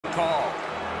Call.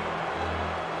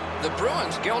 The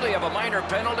Bruins guilty of a minor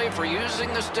penalty for using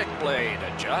the stick blade.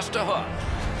 Just a hook.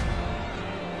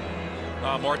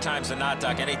 More times than not,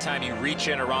 Doc, anytime you reach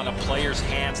in around a player's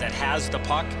hands that has the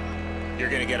puck, you're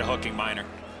going to get a hooking minor.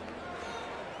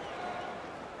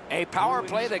 A power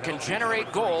play that can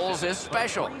generate goals is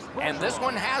special, and this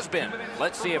one has been.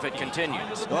 Let's see if it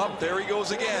continues. Oh, there he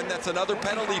goes again. That's another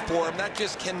penalty for him. That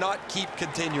just cannot keep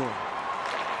continuing.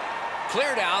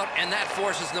 Cleared out, and that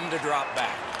forces them to drop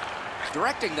back.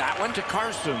 Directing that one to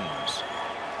Carstens.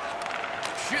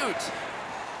 Shoots.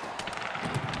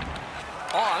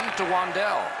 On to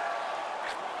Wandell.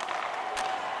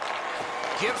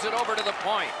 Gives it over to the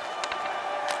point.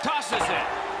 Tosses it.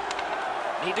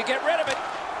 Need to get rid of it.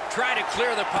 Try to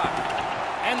clear the puck.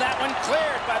 And that one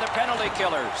cleared by the penalty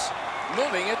killers.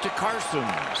 Moving it to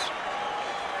Carstens.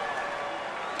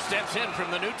 Steps in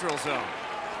from the neutral zone.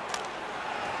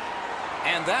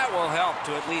 And that will help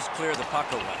to at least clear the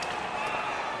puck away.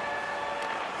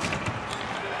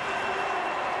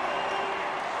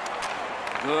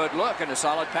 Good look and a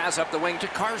solid pass up the wing to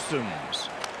Carstens.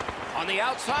 On the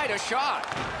outside, a shot.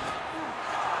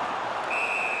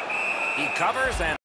 He covers and